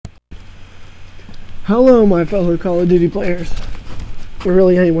Hello, my fellow Call of Duty players, or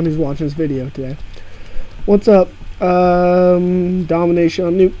really anyone who's watching this video today. What's up? Domination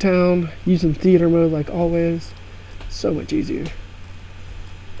on Nuketown, using theater mode like always. So much easier.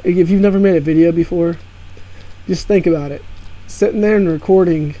 If you've never made a video before, just think about it. Sitting there and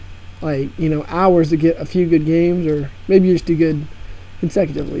recording, like, hours to get a few good games, or maybe you just do good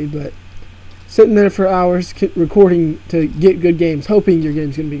consecutively, but sitting there for hours recording to get good games, hoping your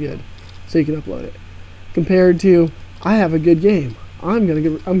game's going to be good, so you can upload it. Compared to, I have a good game, I'm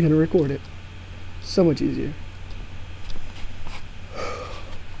gonna record it. So much easier.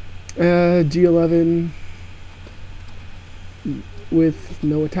 G11 with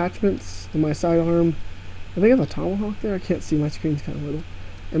no attachments, and my sidearm. I think I have a tomahawk there. I can't see, my screen's kind of little.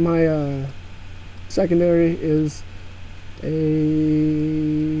 And my secondary is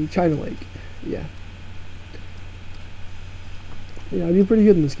a China Lake. Yeah, I do pretty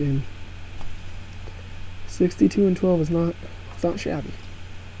good in this game. 62 and 12 is not, it's not shabby.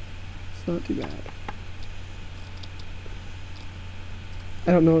 It's not too bad.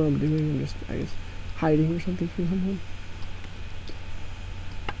 I don't know what I'm doing. I'm just, I guess, hiding or something from someone.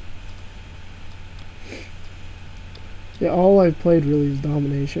 Yeah, all I've played really is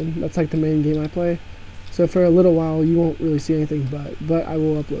Domination. That's like the main game I play. So for a little while, you won't really see anything but I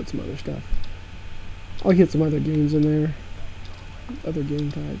will upload some other stuff. I'll get some other games in there. Other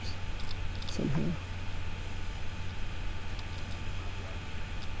game types. Somehow.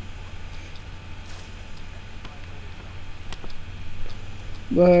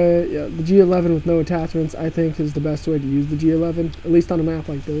 But yeah, the G11 with no attachments, I think, is the best way to use the G11, at least on a map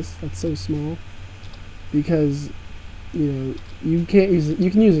like this that's so small. Because you can't use it.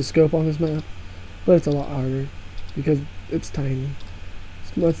 You can use a scope on this map, but it's a lot harder because it's tiny.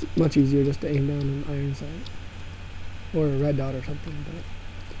 It's much easier just to aim down an iron sight or a red dot or something.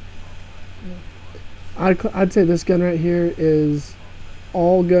 But yeah. I'd say this gun right here is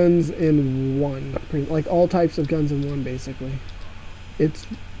all guns in one, like all types of guns in one, basically. It's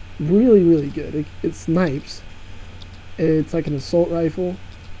really, really good. It snipes. It's like an assault rifle.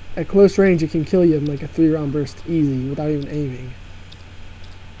 At close range, it can kill you in like a 3-round burst easy without even aiming.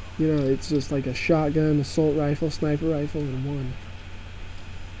 It's just like a shotgun, assault rifle, sniper rifle in one.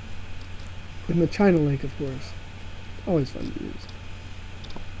 And the China Lake, of course. Always fun to use.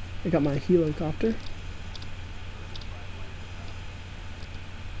 I got my helicopter.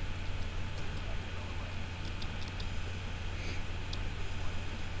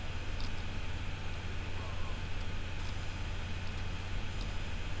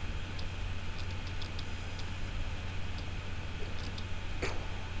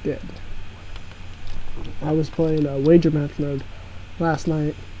 Dead. I was playing a wager match mode last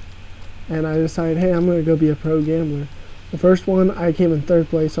night, and I decided, hey, I'm gonna go be a pro gambler. The first one, I came in 3rd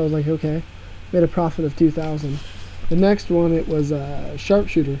place. So I was like, okay, made a profit of 2,000. The next one, it was a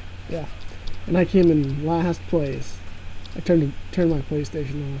sharpshooter, yeah, and I came in last place. I turned my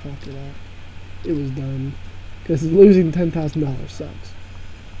PlayStation off after that. It was done because losing $10,000 sucks.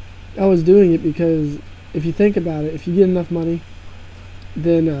 I was doing it because if you think about it, if you get enough money,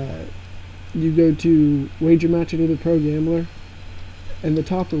 then you go to wager match and do the pro gambler, and the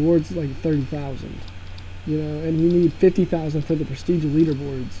top rewards is like 30,000, and you need 50,000 for the prestige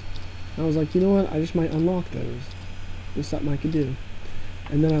leaderboards. And I was like, you know what, I just might unlock those. There's something I could do.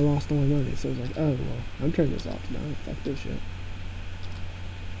 And then I lost all my money, so I was like, oh well, I'm turning this off now. Fuck this shit.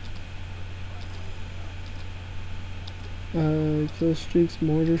 Kill streaks,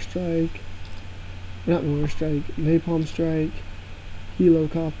 mortar strike, not mortar strike, napalm strike,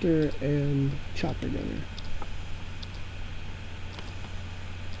 helicopter, and chopper gunner.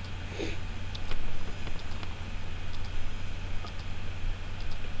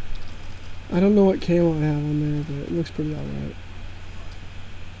 I don't know what camo I have on there, but it looks pretty alright.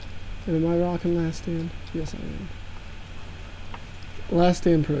 And am I rocking Last Stand? Yes, I am. Last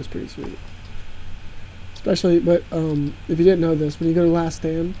Stand Pro is pretty sweet. Especially, but if you didn't know this, when you go to Last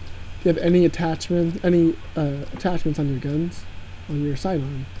Stand, if you have any attachments on your guns, on your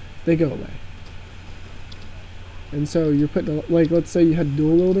sidearm, they go away. And so you're putting, like, let's say you had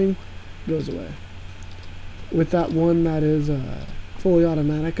dual wielding, goes away. With that one that is a fully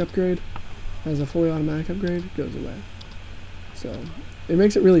automatic upgrade, goes away. So it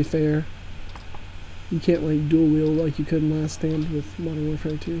makes it really fair. You can't like dual wield like you could in Last Stand with Modern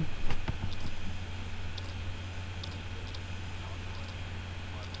Warfare 2.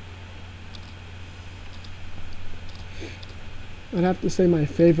 I'd have to say my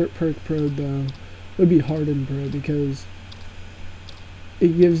favorite perk pro though would be Hardened Pro, because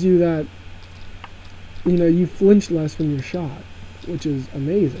it gives you that, you flinch less when you're shot, which is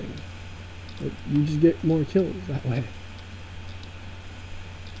amazing. You just get more kills that way.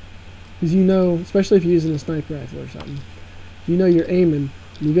 Because you know, especially if you're using a sniper rifle or something, you know you're aiming,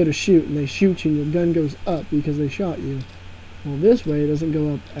 and you go to shoot, and they shoot you, and your gun goes up because they shot you. Well, this way it doesn't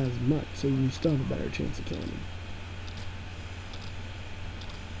go up as much, so you still have a better chance of killing them.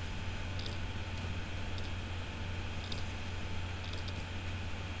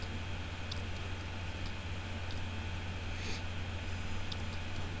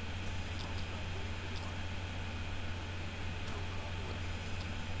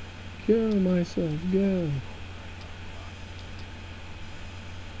 Go, myself, go.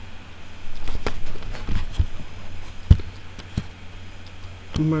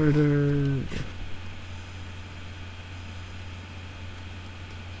 Murdered.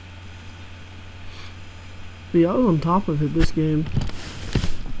 See, I was on top of it this game.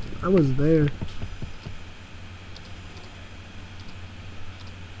 I was there.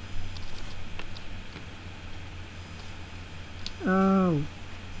 Oh.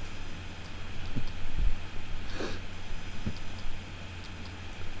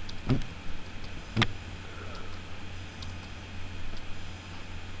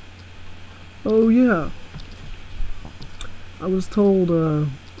 Oh yeah. I was told,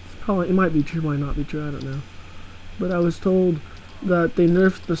 it might be true, might not be true, I don't know. But I was told that they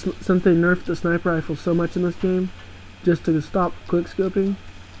nerfed since they nerfed the sniper rifle so much in this game, just to stop quickscoping,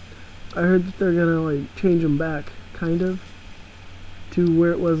 I heard that they're gonna like change them back, kind of, to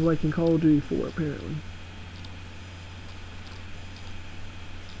where it was like in Call of Duty 4 apparently.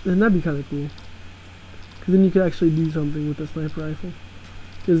 And that'd be kind of cool, because then you could actually do something with the sniper rifle.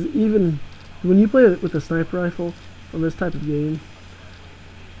 Because even when you play it with a sniper rifle on this type of game,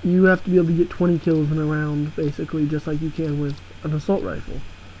 you have to be able to get 20 kills in a round, basically, just like you can with an assault rifle.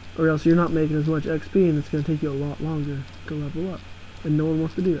 Or else you're not making as much XP, and it's going to take you a lot longer to level up. And no one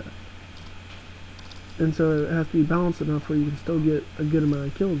wants to do that. And so it has to be balanced enough where you can still get a good amount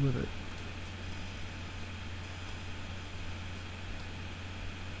of kills with it.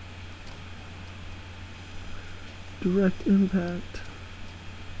 Direct impact.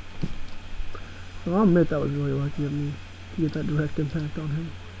 Well, I'll admit that was really lucky of me to get that direct impact on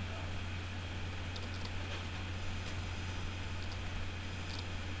him.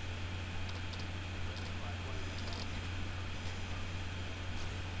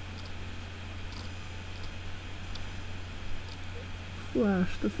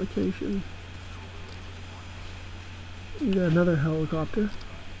 Flashtification. You got another helicopter.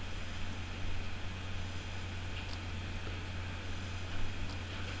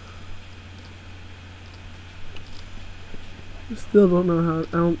 I still don't know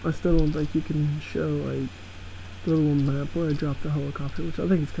how. I still don't think you can show like the little map where I dropped the helicopter, which I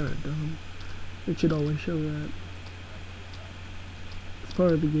think is kind of dumb. It should always show that. It's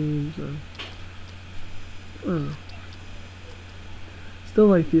part of the game, so. I don't know. Still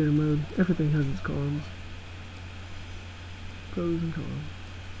like theater mode. Everything has its cons. Pros and cons.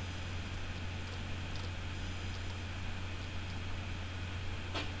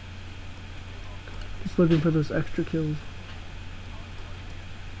 Just looking for those extra kills.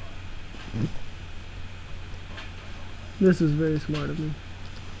 This is very smart of me.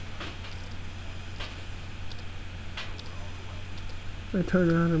 I turn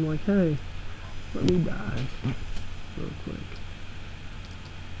around and I'm like, hey, let me die real quick.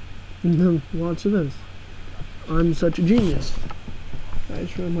 And then watch this. I'm such a genius. I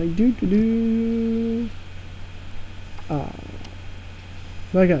just run like doo-doo-doo. Ah.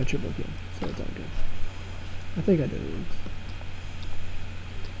 But I got a triple kill, so it's all good. I think I did it once.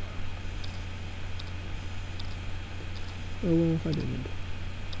 Oh well, if I didn't.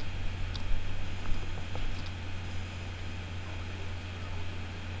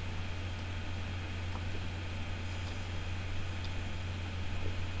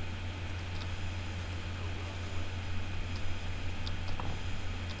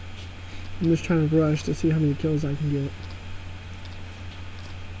 I'm just trying to rush to see how many kills I can get.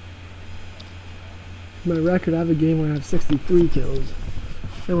 My record, I have a game where I have 63 kills.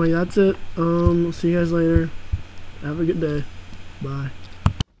 Anyway, that's it. See you guys later. Have a good day. Bye.